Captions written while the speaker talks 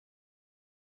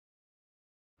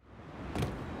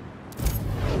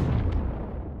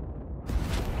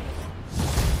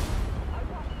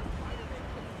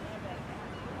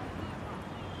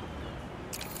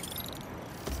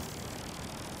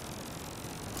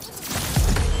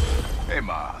Hey,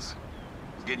 Miles.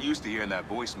 I was getting used to hearing that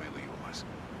voicemail of yours.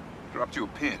 Dropped you a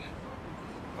pin.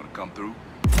 Want to come through?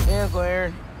 Yeah, Uncle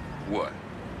Aaron. What?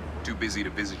 Too busy to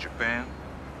visit your fam?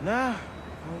 Nah,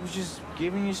 I was just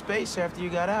giving you space after you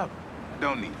got out.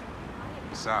 Don't need it.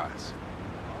 Besides,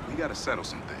 we gotta settle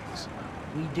some things.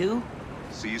 We do?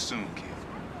 See you soon, kid.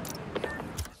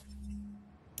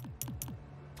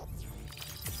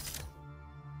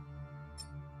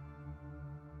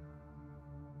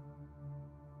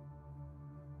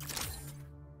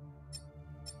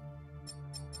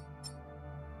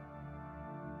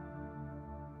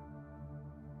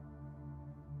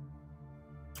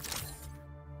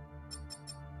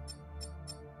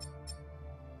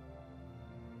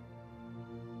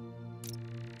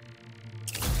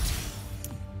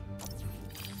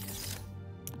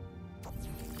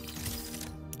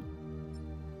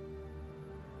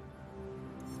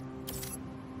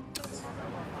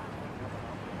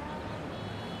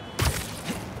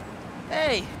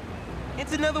 Hey,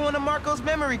 it's another one of Marco's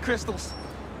memory crystals.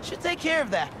 Should take care of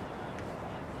that.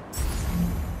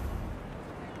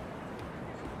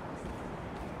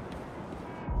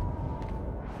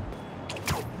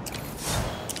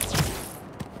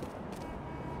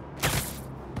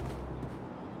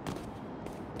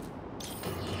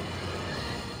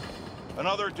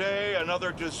 Another day,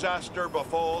 another disaster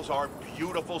befalls our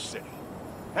beautiful city.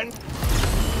 And...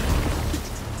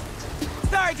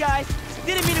 Sorry, guys.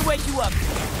 Didn't mean to wake you up.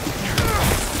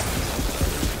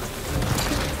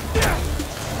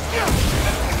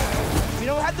 We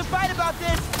don't have to fight about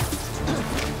this.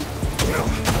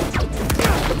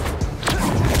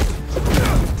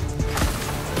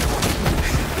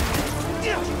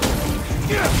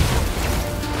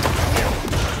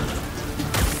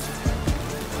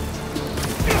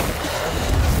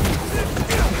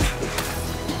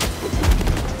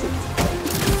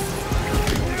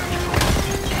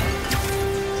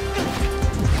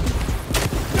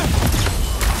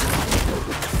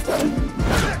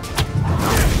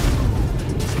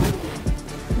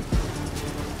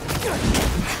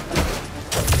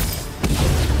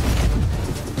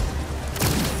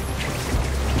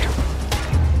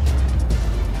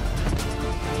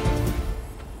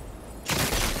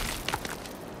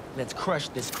 Let's crush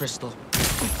this crystal.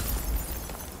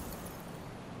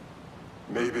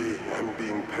 Maybe I'm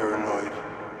being paranoid,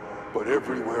 but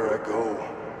everywhere I go,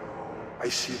 I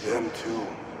see them too.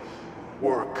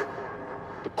 Work,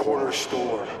 the corner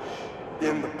store,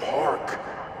 in the park.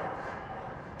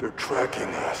 They're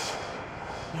tracking us.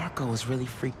 Marco was really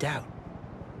freaked out.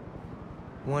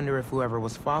 Wonder if whoever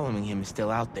was following him is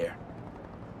still out there.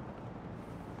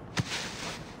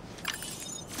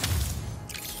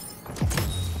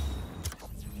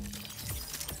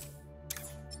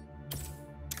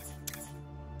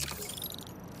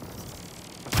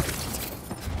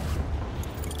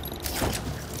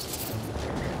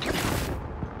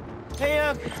 Hey,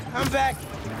 I'm back.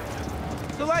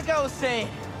 So like I was saying,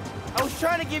 I was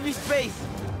trying to give you space.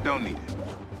 Don't need it.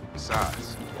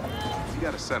 Besides, we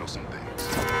gotta settle some things.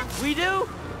 We do?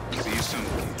 See you soon,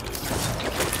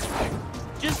 kid.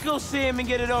 Just go see him and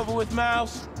get it over with,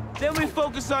 Miles. Then we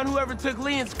focus on whoever took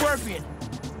Lee and Scorpion.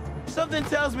 Something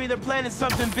tells me they're planning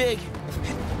something big.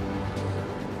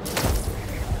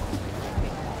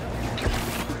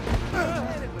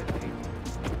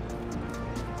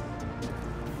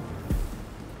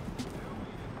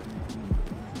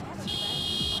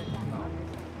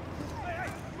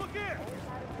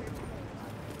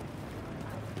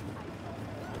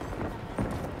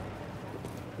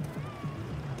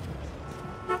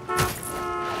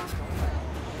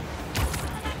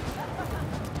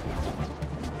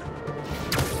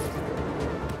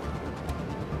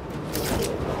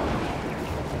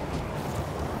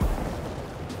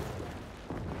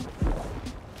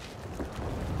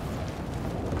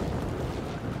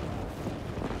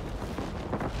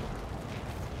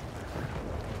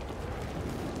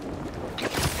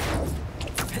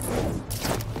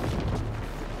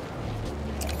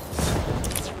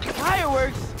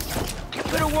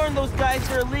 Warn those guys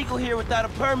they're illegal here without a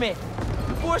permit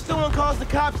before someone calls the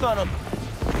cops on them.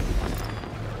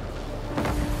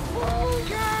 Oh,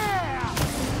 yeah!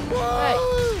 Whoa!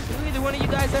 Hey, do either one of you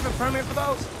guys have a permit for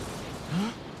those?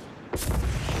 Huh?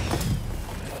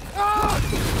 Ah!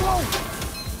 Whoa!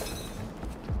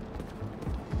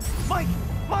 Mike!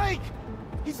 Mike!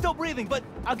 He's still breathing, but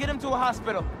I'll get him to a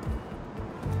hospital.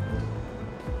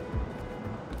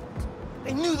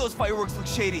 I knew those fireworks looked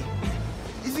shady.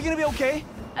 Is he gonna be okay?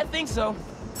 I think so.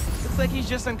 Looks like he's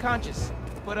just unconscious,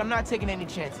 but I'm not taking any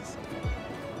chances.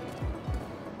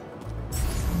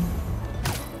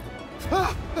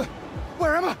 Ah!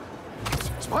 Where am I?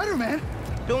 Spider-Man?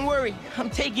 Don't worry, I'm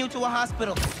taking you to a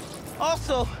hospital.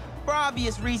 Also, for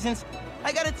obvious reasons,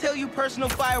 I gotta tell you personal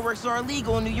fireworks are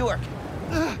illegal in New York.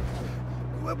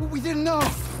 We didn't know.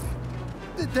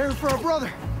 They're for our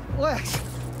brother, Lex.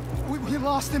 We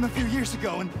lost him a few years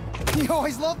ago, and he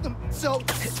always loved them, so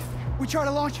we try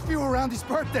to launch a few around his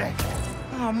birthday.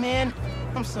 Oh man,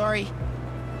 I'm sorry.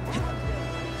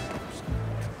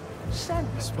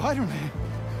 Spider-Man?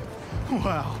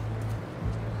 Wow.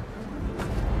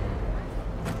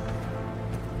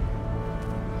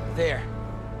 There.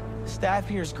 The staff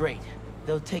here is great.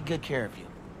 They'll take good care of you.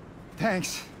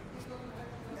 Thanks.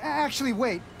 Actually,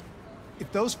 wait.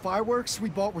 If those fireworks we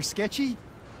bought were sketchy,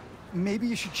 maybe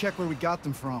you should check where we got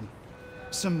them from.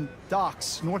 Some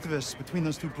docks north of us between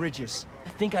those two bridges. I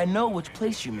think I know which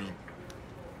place you mean.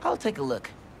 I'll take a look.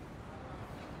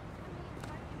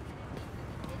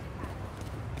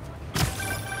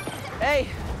 Hey,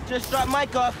 just dropped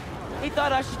Mike off. He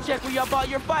thought I should check where y'all bought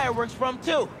your fireworks from,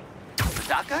 too. The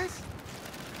dock guys?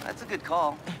 That's a good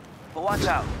call. But watch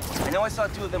out. I know I saw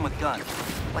 2 of them with guns.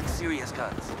 Like serious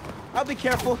guns. I'll be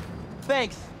careful.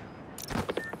 Thanks.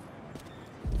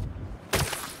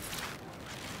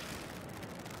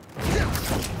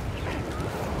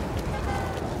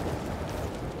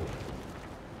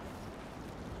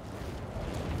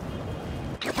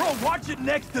 Bro, watch it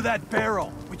next to that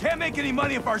barrel. We can't make any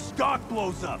money if our stock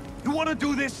blows up. You wanna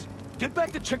do this? Get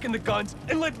back to checking the guns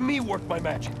and let me work my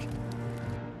magic.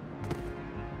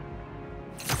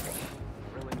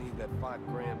 Really need that $5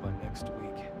 grand by next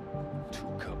week. 2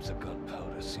 cups of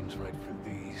gunpowder seems right for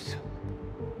these.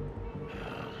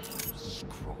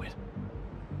 Screw it.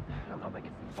 I'm not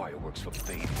making fireworks for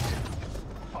babies.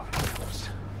 Fireworks.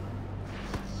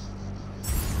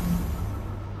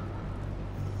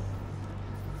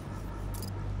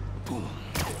 Boom,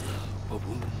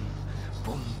 ba-boom,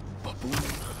 boom, ba-boom,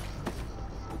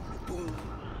 boom,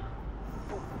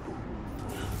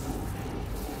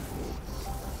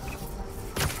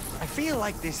 I feel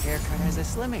like this haircut has a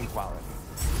slimming quality.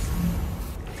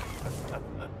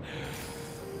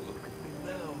 Look at me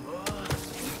now, huh?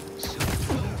 Silver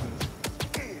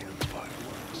and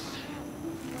fireworks.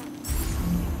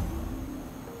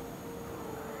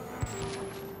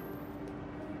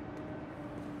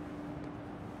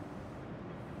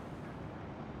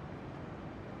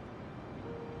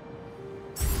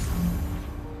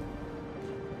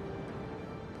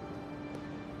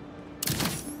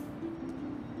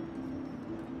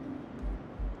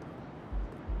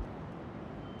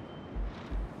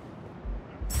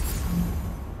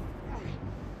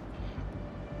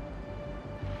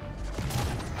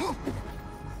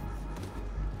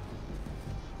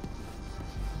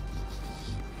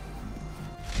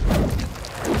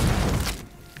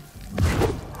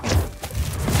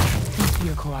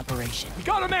 Your cooperation. We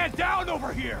got a man down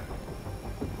over here!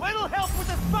 Little help with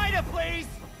the spider, please!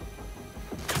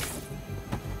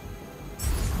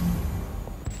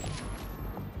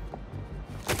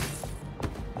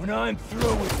 When I'm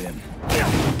through with him.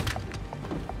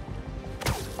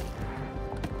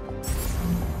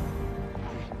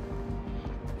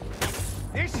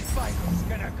 This spider's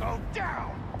gonna go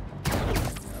down!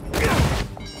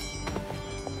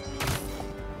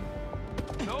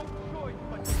 No choice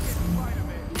but to get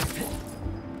Spider-Man.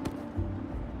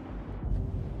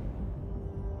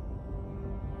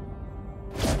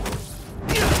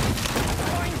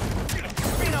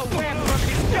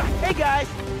 Hey guys,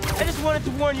 I just wanted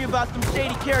to warn you about some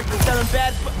shady characters selling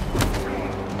bad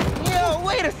Yo,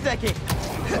 wait a second!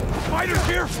 Spider's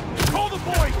here! Call the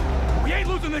boys! We ain't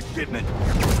losing this shipment!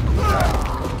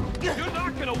 You're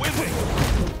not gonna win me!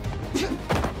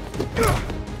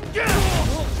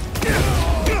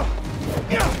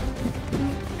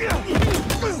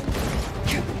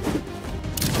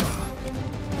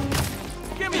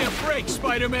 Give me a break,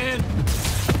 Spider-Man!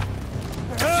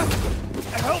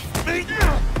 Help me!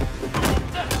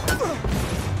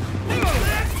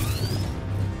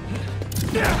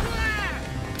 You're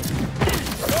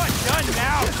done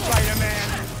now, Spider-Man!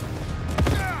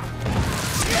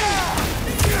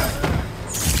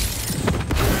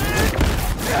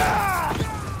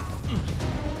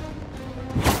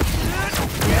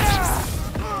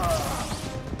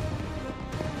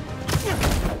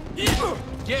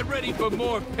 Get ready for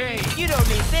more pain! You don't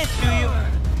need this, do you?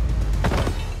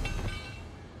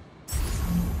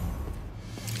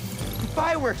 The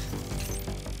fireworks!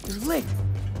 They're lit!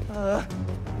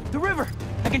 The river!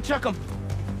 I can chuck them!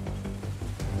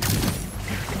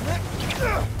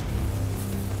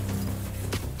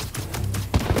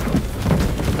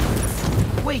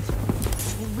 Wait!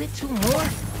 You lit 2 more?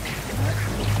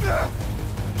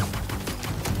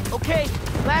 Okay,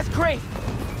 last crate!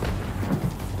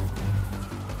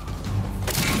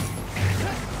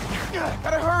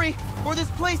 Gotta hurry, or this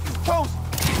place is toast!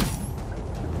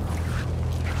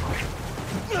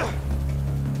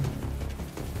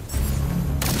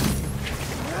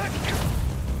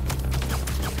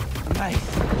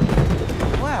 Nice.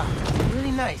 Wow,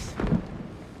 really nice.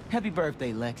 Happy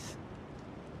birthday, Lex.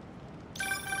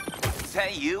 Is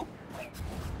that you?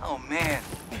 Oh, man.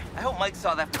 I hope Mike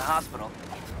saw that from the hospital.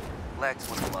 Lex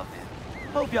would have loved it.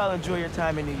 Hope y'all enjoy your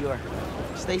time in New York.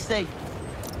 Stay safe.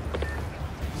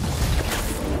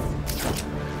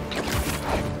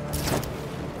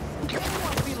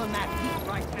 Feeling that heat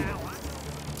right now.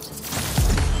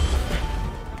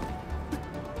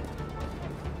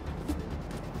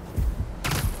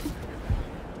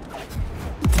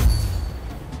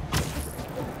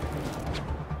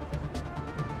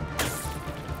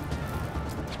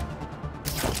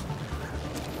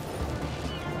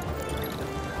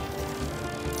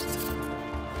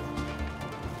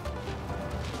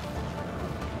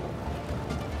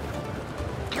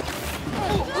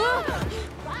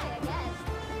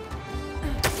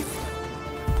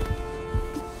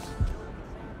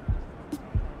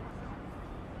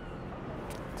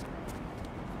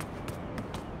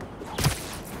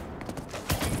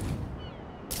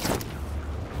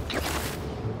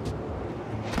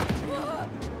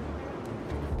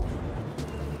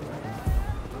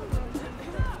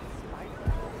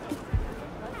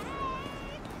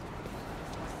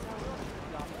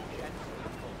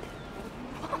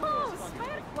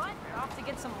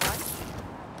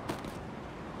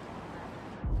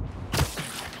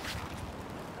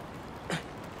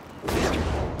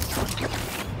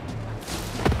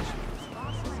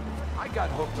 Got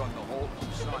hooked on the whole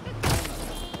son.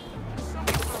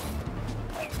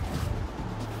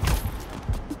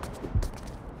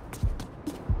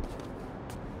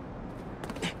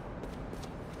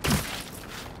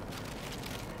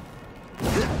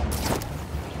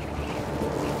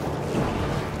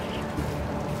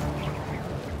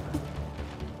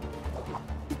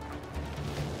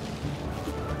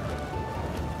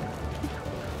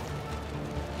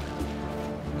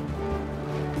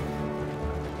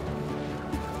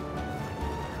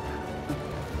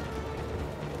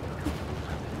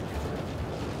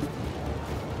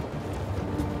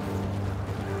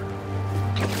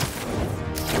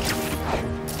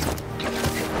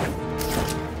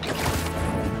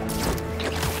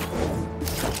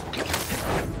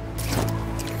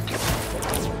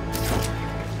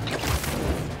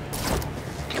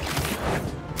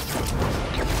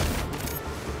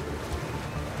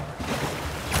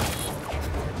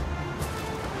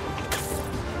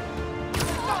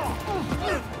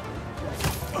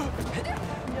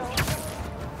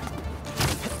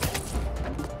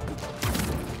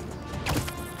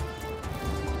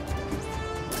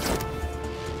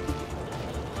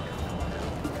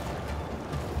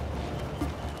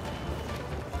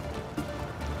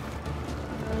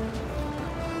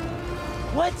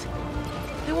 What?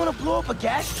 They want to blow up a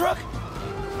gas truck?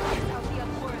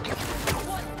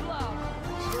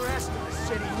 The rest of the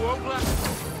city won't let.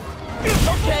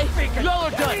 Okay, y'all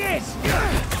are done.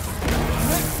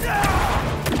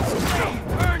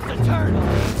 Burn the turtle.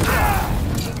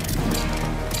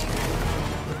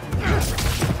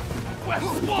 West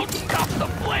won't stop the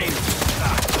flames.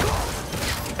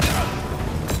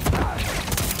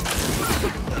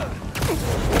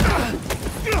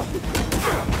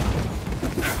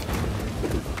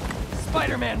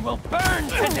 Spider-Man will burn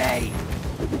today!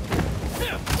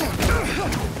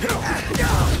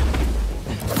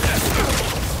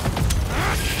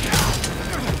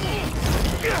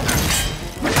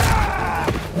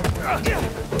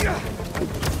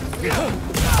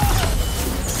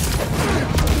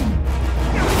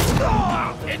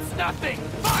 It's nothing!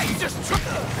 I just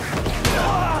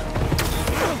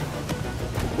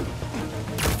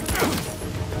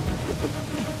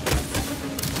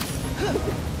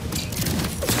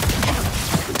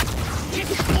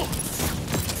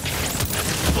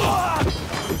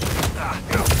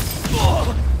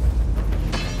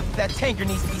That tanker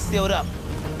needs to be sealed up.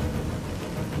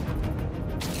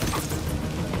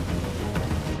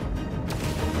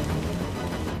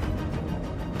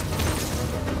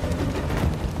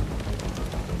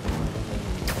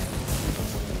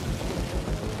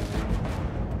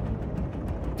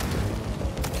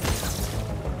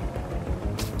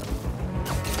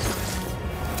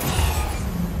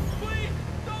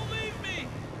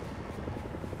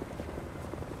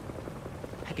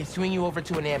 I can swing you over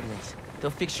to an ambulance. They'll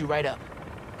fix you right up.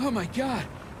 Oh my god!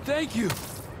 Thank you!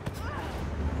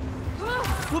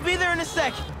 We'll be there in a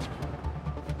sec.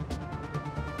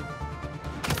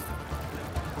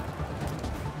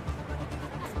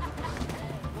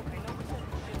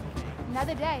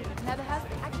 Another day, another hustle.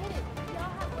 I get it. We all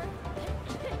have work.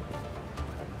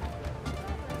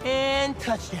 And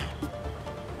touchdown.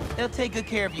 They'll take good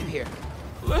care of you here.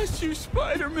 Bless you,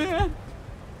 Spider-Man.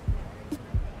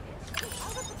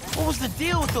 What was the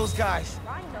deal with those guys?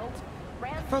 I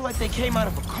felt like they came out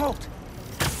of a cult.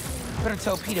 Better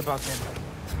tell Pete about them.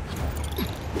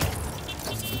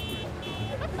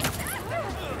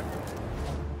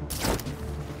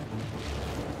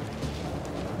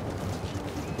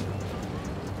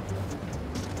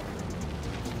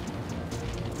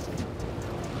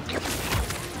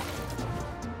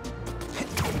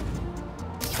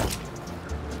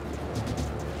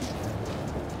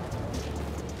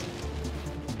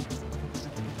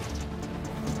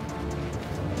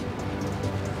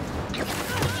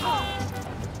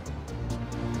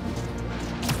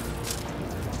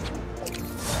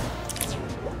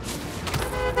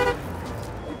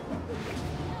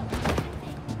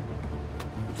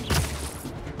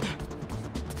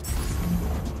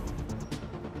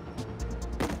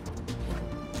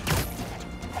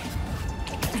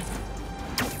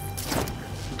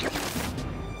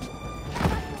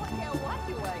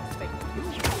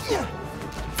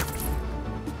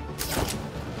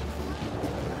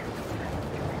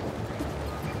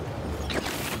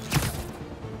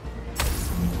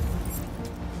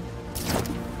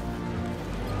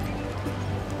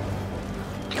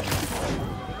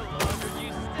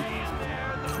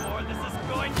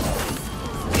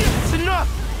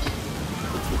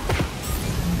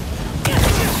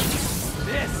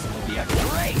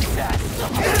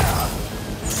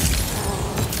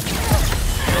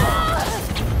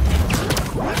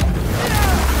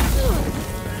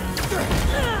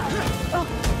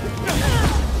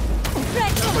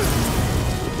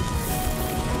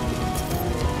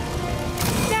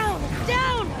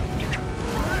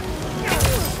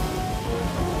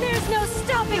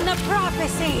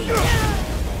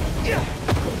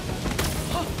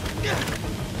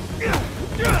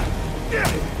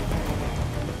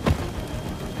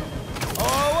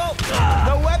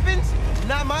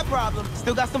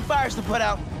 Still got some fires to put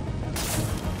out.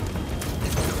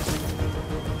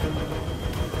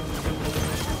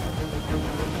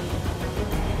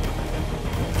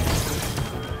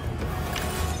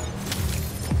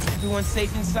 Everyone's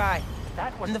safe inside.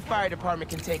 And the fire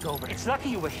department can take over. It's lucky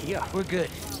you were here. We're good.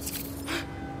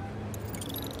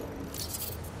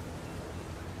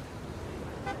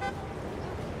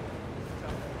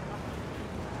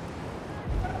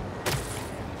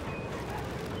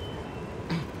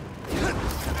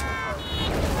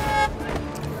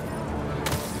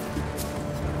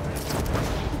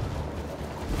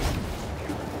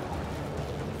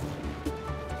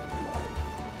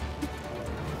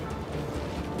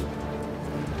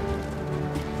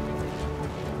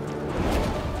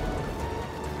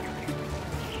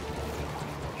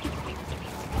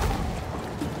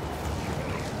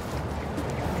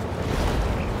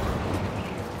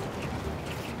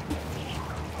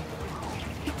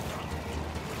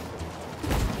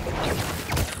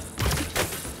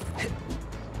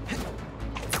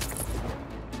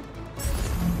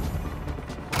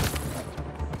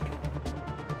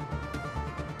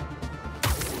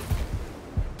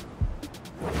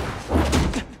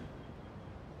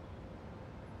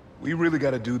 We really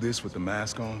gotta do this with the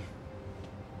mask on?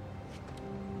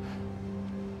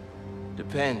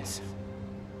 Depends.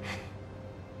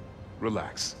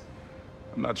 Relax.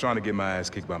 I'm not trying to get my ass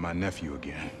kicked by my nephew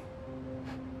again.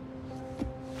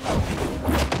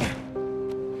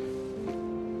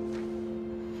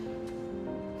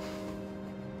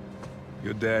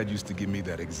 Your dad used to give me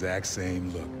that exact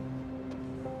same look.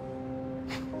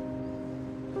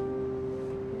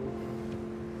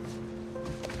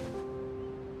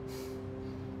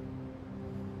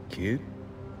 Kid?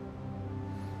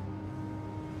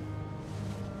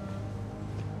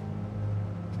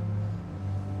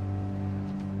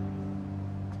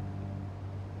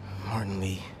 Martin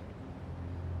Lee.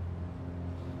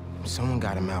 Someone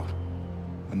got him out.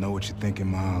 I know what you're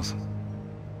thinking, Miles.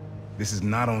 This is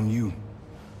not on you.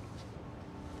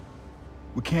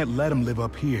 We can't let him live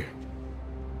up here.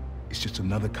 It's just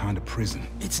another kind of prison.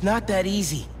 It's not that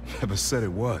easy. Never said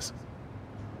it was.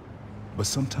 But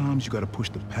sometimes you gotta push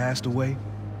the past away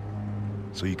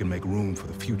so you can make room for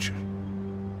the future.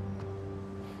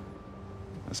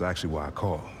 That's actually why I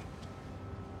called.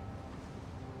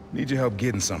 Need your help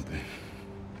getting something.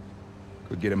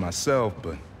 Could get it myself,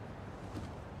 but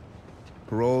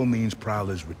parole means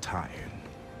Prowler's retired.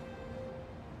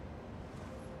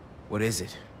 What is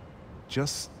it?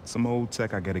 Just some old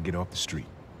tech I gotta get off the street.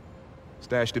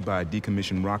 Stashed it by a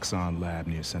decommissioned Roxxon lab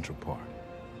near Central Park.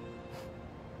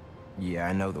 Yeah,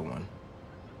 I know the one.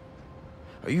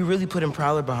 Are you really putting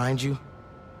Prowler behind you?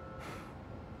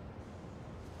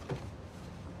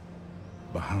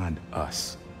 Behind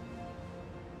us.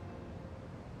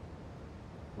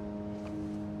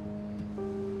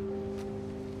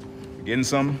 You getting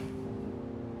something?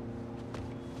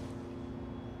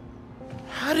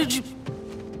 How did you...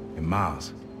 And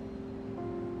Miles,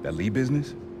 that Lee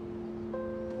business?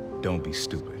 Don't be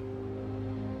stupid.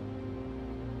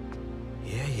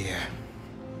 Yeah.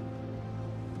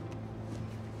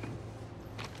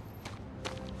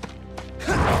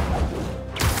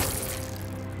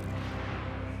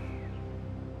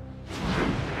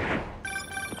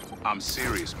 I'm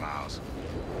serious, Miles.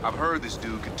 I've heard this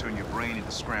dude can turn your brain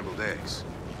into scrambled eggs.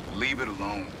 Leave it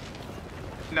alone.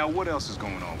 Now, what else is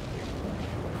going on with you?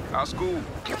 How's school?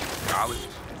 College?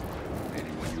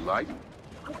 Anyone you like?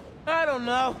 I don't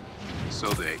know. So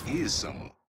there is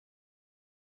someone.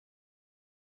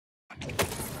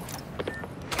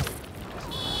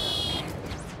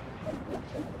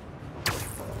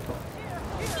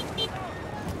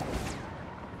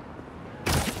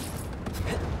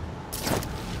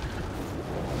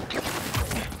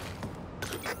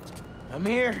 I'm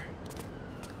here.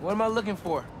 What am I looking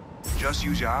for? Just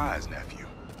use your eyes, nephew.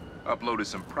 Uploaded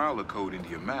some Prowler code into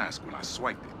your mask when I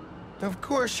swiped it. Of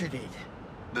course you did.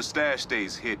 The stash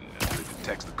stays hidden until it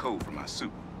detects the code from my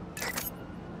suit.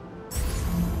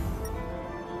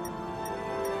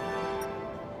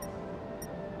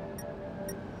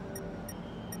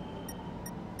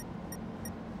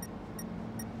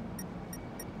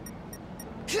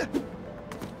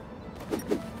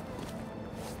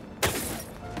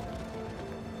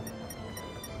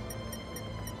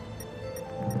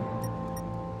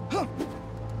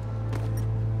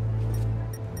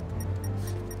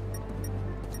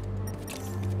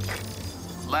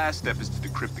 Last step is to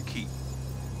decrypt the key.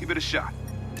 Give it a shot.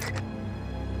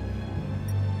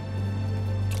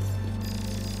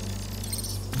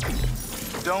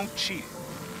 Don't cheat.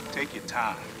 Take your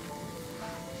time.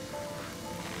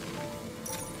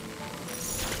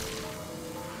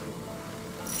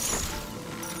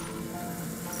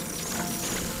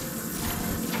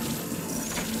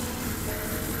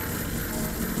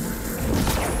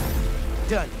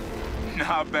 Done.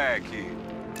 Not bad, kid.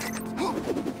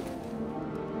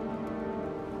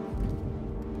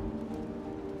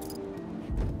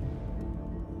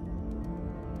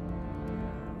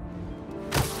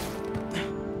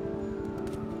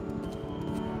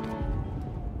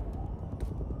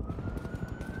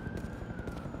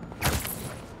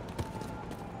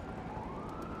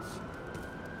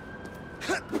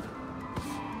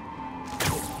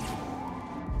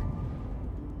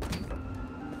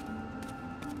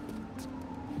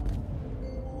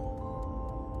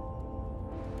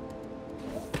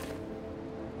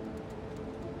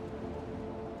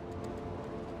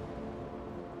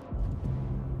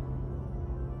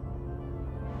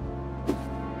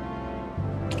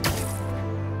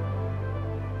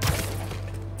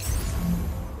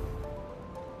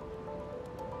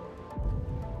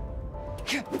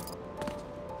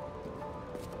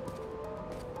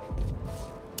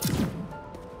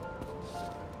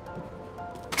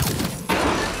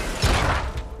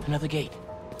 Another gate.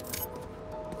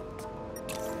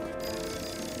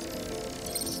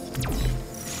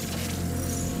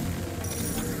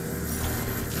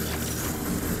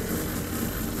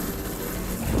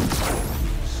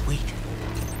 Sweet.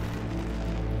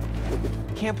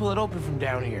 Can't pull it open from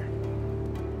down here.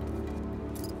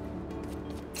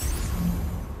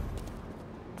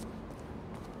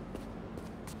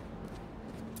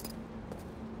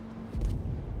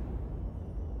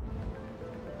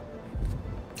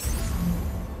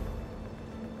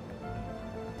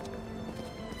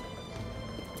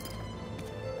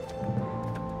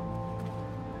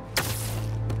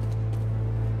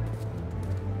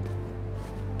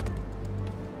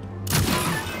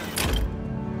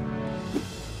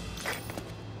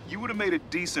 You would have made a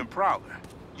decent Prowler.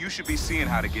 You should be seeing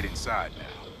how to get inside now.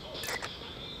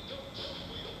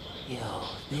 Yo,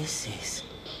 this is...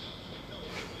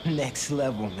 next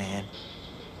level, man.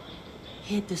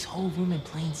 Hid this whole room in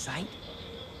plain sight?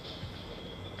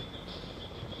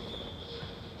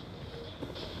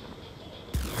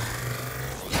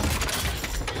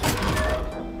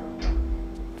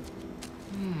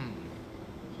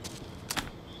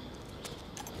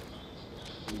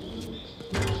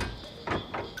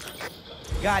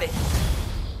 Got it.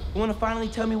 You wanna finally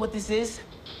tell me what this is?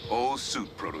 Old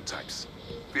suit prototypes.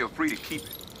 Feel free to keep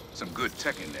it. Some good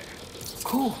tech in there.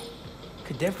 Cool.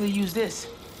 Could definitely use this.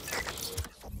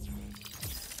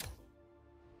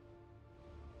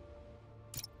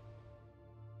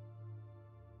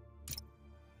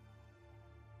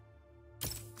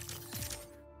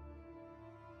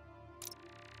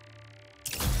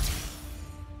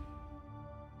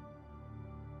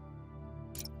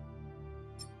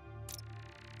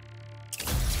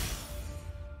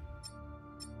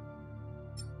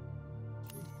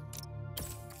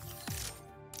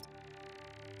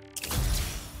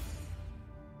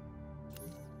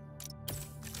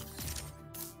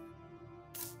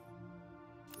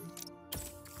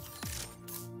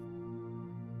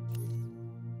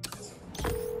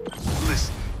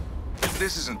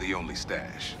 This isn't the only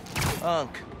stash.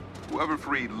 Unk. Whoever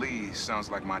freed Lee sounds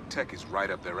like my tech is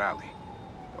right up their alley.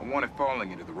 Don't want it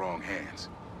falling into the wrong hands.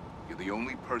 You're the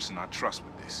only person I trust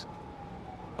with this.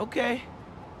 Okay,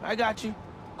 I got you.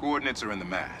 Coordinates are in the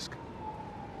mask.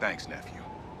 Thanks, nephew.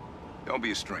 Don't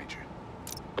be a stranger.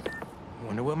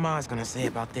 Wonder what Ma's gonna say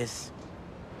about this.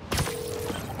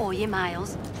 Oye,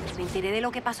 Miles, me enteré de lo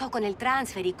que pasó con el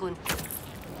transfer y con...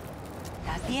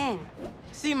 ¿Estás bien?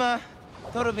 Sí, Ma.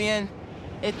 Todo bien.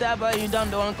 Estaba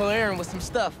ayudando a Uncle Aaron with some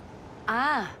stuff.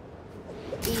 Ah.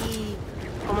 ¿Y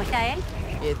cómo está él?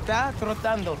 Está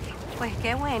trotando. Pues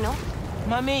qué bueno.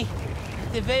 Mami,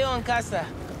 te veo en casa.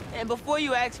 And before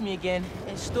you ask me again,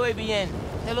 estoy bien.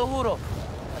 Te lo juro.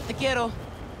 Te quiero.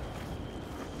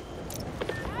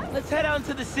 Let's head out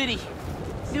into the city.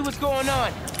 See what's going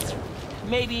on.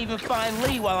 Maybe even find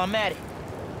Lee while I'm at it.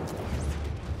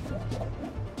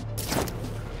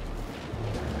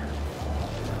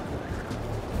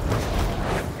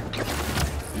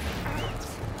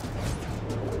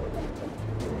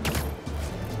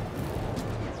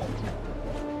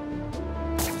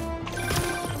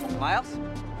 Miles?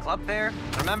 Club fair,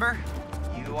 remember?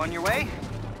 You on your way?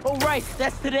 Oh, right,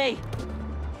 that's today.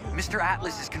 Mr.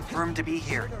 Atlas is confirmed to be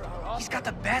here. He's got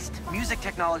the best music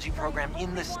technology program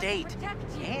in the state.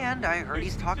 And I heard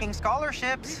he's talking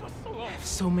scholarships. I have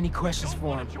so many questions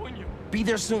for him. Be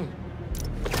there soon.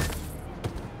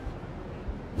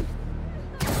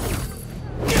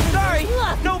 Sorry,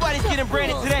 nobody's getting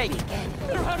branded today.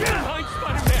 They're hiding behind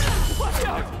Spider-Man. Watch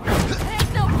out!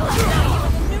 There's no blood now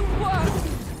in the new world.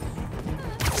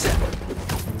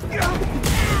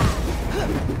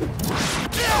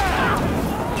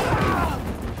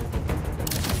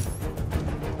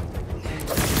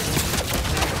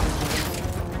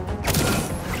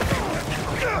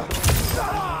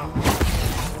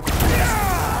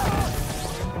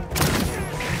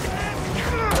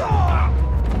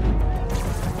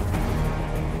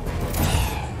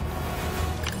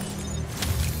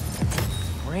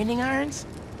 Branding irons?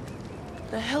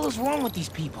 What the hell is wrong with these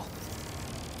people?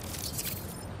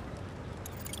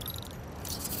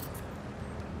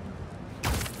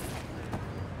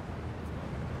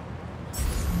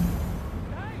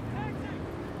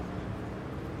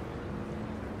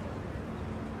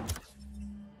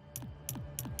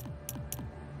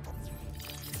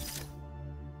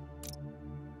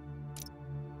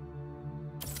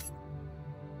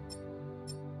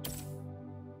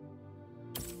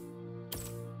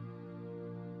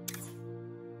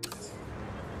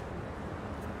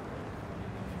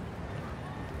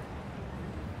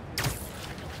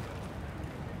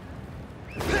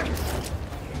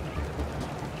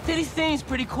 City seems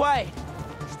pretty quiet.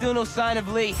 Still no sign of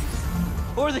Lee.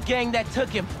 Or the gang that took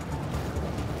him.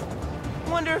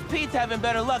 Wonder if Pete's having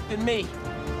better luck than me.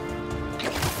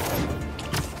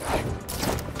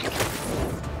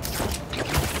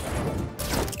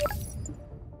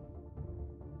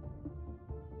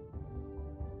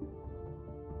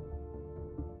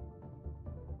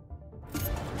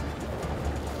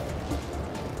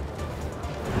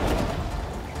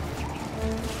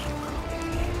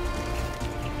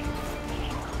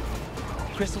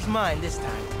 Crystal's mine this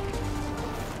time.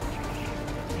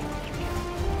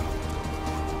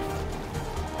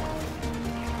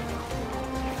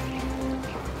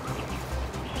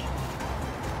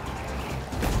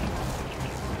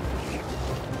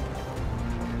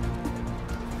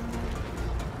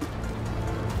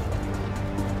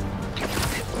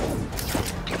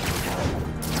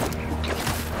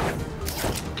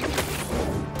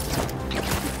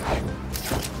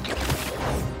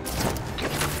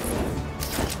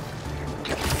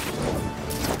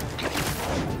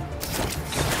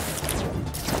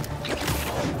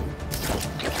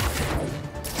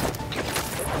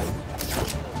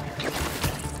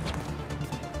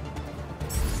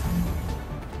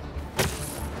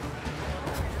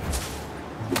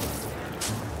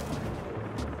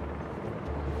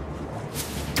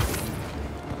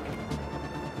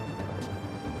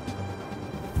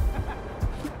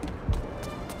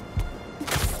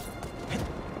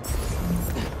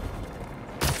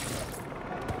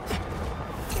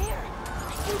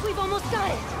 We've almost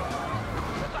got it.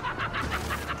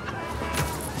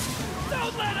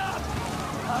 Don't let up!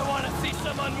 I want to see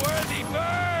some unworthy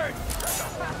birds!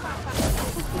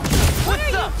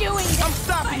 What's up? Doing this, I'm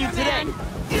stopping you today.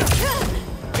 Beautiful!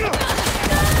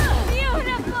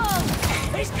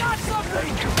 He's got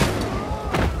something!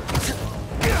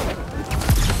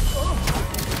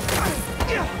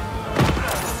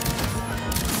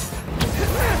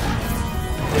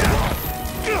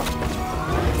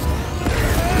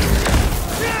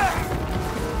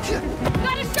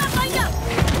 Got a shot lined up!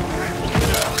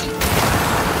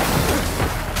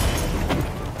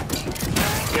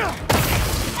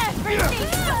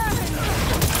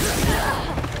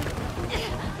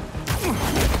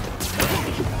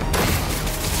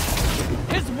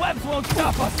 won't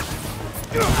stop us!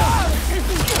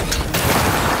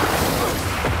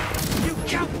 You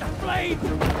count the flame!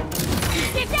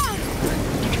 Get down!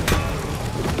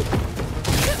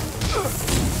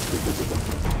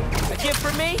 A gift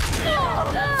for me?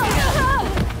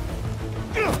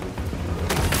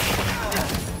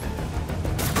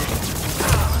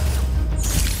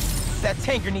 That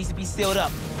tanker needs to be sealed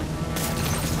up.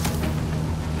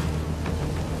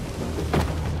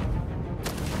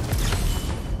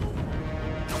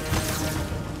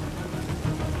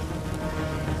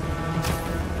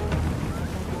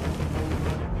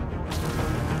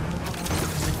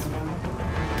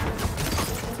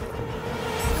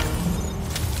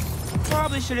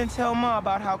 Probably shouldn't tell Ma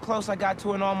about how close I got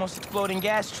to an almost exploding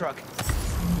gas truck.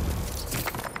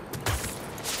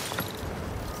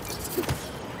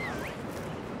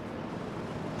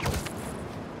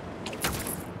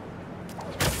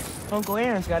 Uncle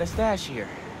Aaron's got a stash here.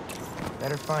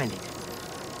 Better find it.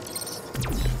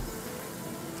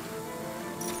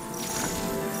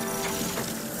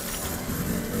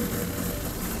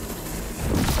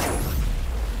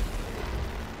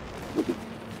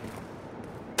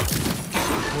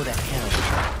 Pull that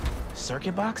panel.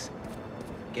 Circuit box?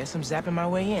 Guess I'm zapping my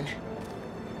way in.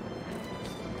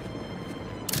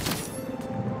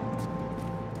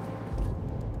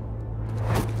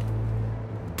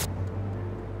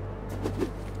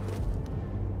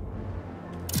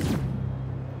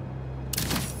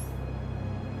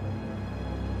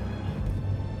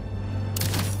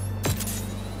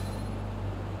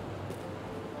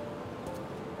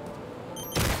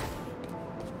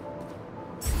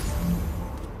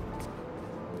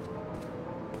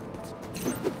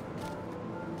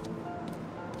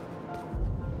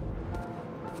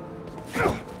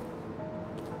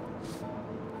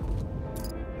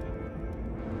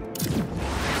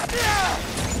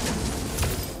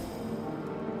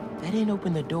 That didn't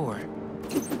open the door,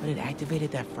 but it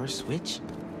activated that first switch?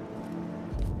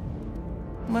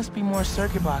 Must be more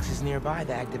circuit boxes nearby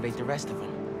that activate the rest of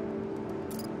them.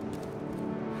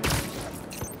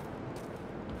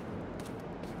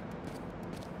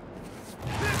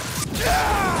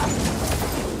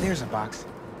 There's a box.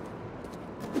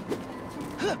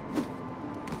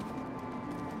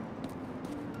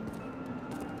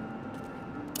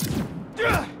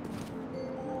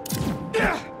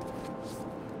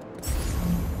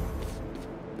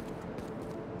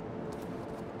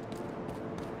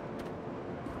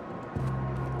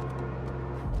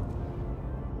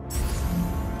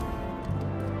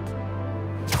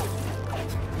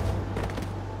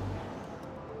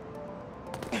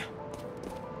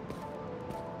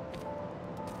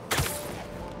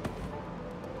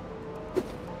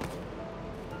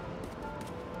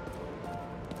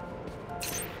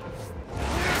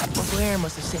 Blair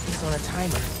must have set this on a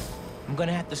timer. I'm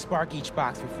gonna have to spark each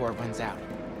box before it runs out.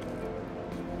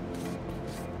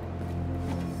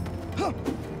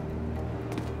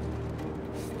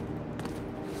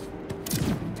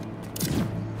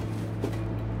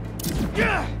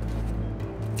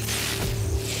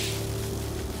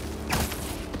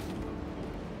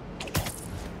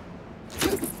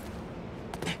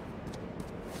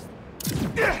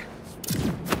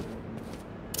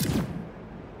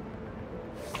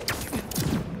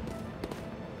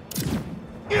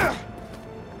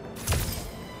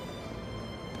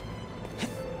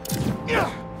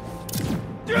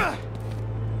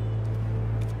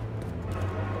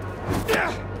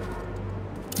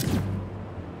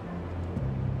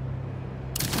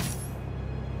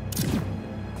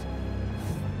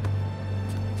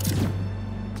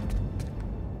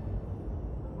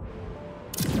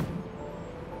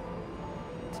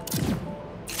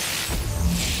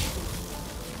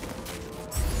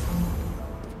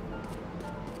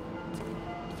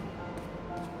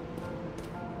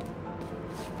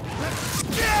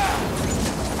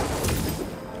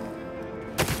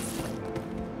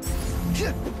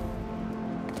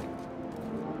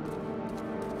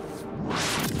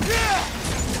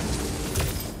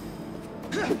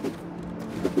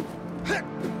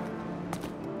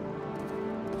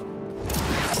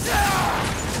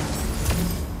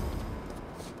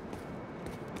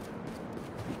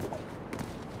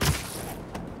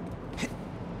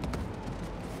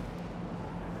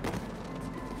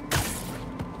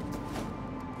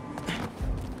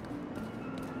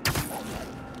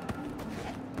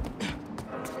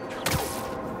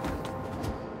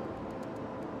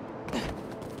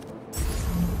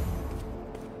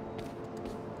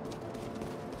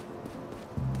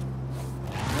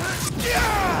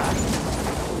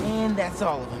 And that's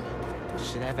all of them.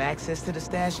 Should have access to the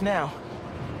stash now.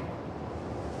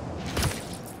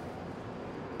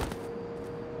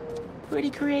 Pretty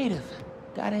creative,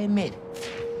 gotta admit.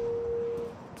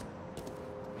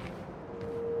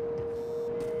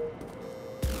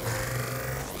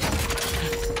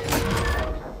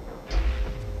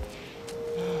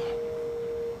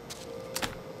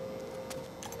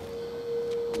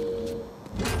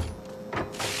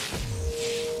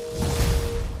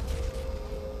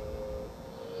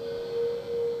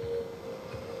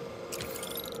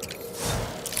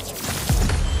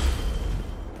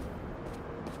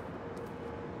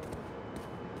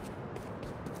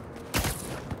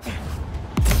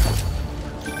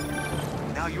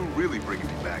 Now you're really bringing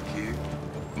me back, kid.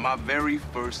 My very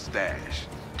first stash.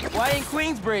 Why in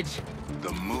Queensbridge?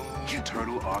 The Moon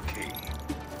Turtle Arcade.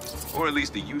 Or at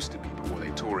least it used to be before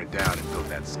they tore it down and built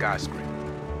that skyscraper.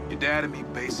 Your dad and me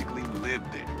basically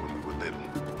lived there when we were little.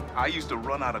 I used to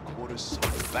run out of quarters so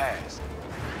fast.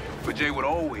 But Jay would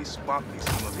always spot me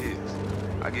some of his.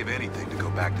 I'd give anything to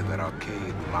go back to that arcade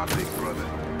with my big brother.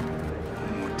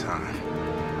 One more time.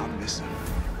 I miss him.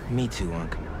 Me too,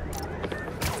 Unc.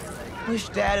 Wish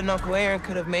Dad and Uncle Aaron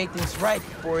could have made things right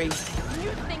before he... You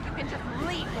think you can just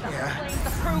leave without Flame's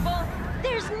approval?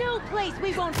 There's no place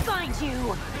we won't find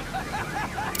you!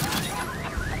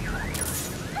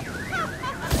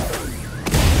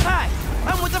 Hi!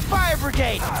 I'm with the fire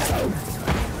brigade!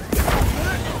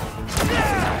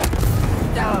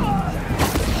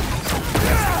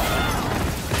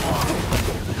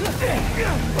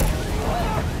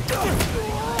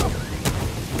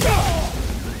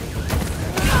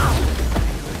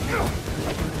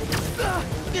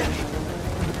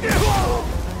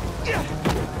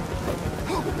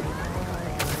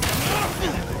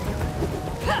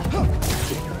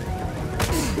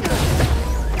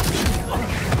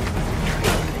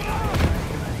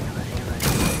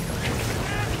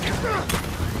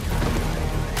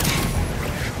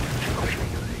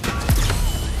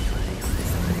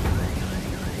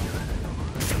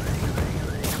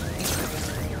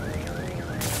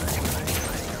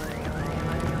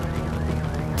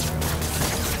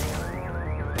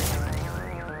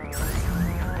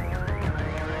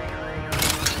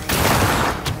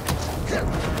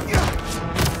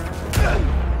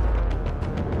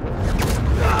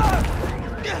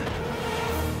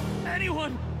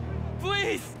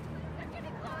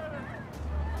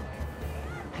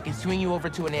 Swing you over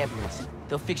to an ambulance.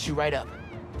 They'll fix you right up.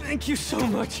 Thank you so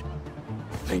much.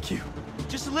 Thank you.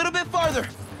 Just a little bit farther.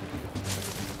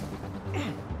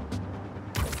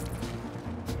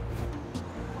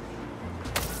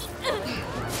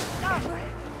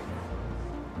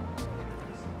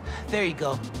 There you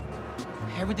go.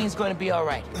 Everything's going to be all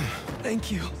right.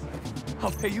 Thank you.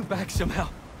 I'll pay you back somehow.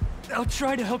 I'll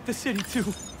try to help the city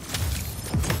too.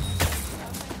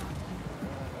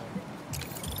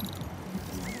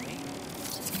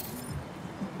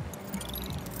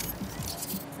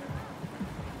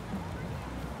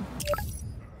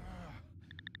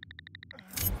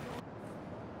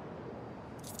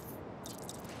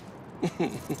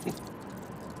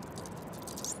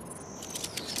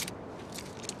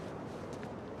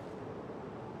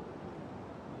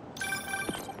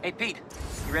 Hey, Pete.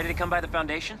 You ready to come by the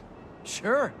Foundation?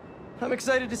 Sure. I'm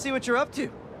excited to see what you're up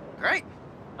to. Great.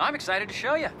 I'm excited to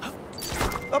show you.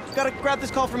 Oh, gotta grab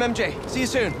this call from MJ. See you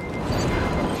soon.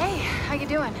 Hey, how you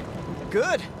doing?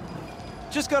 Good.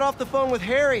 Just got off the phone with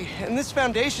Harry, and this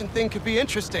Foundation thing could be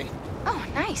interesting. Oh,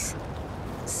 nice.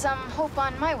 Some hope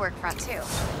on my work front, too.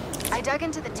 I dug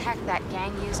into the tech that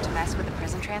gang used to mess with the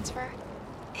prison transfer.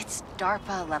 It's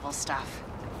DARPA-level stuff.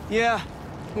 Yeah.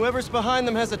 Whoever's behind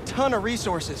them has a ton of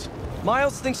resources.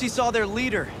 Miles thinks he saw their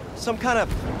leader. Some kind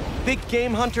of big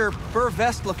game hunter, fur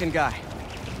vest-looking guy.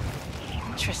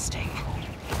 Interesting.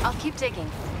 I'll keep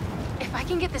digging. If I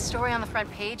can get this story on the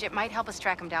front page, it might help us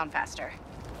track him down faster.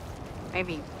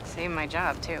 Maybe save my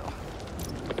job, too.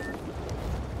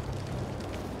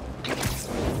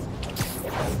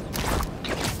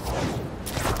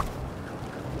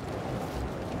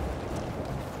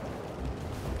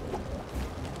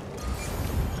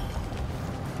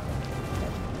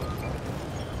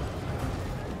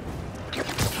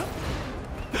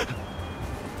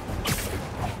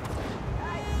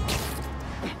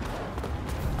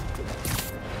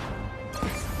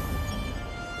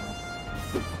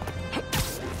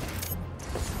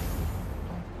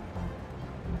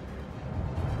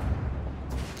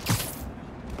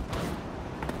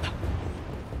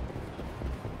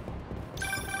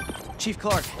 Chief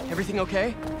Clark, everything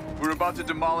okay? We're about to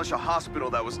demolish a hospital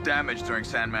that was damaged during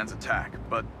Sandman's attack,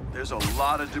 but there's a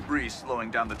lot of debris slowing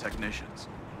down the technicians.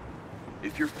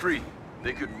 If you're free,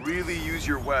 they could really use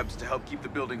your webs to help keep the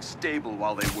building stable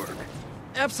while they work.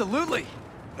 Absolutely!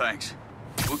 Thanks.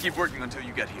 We'll keep working until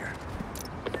you get here.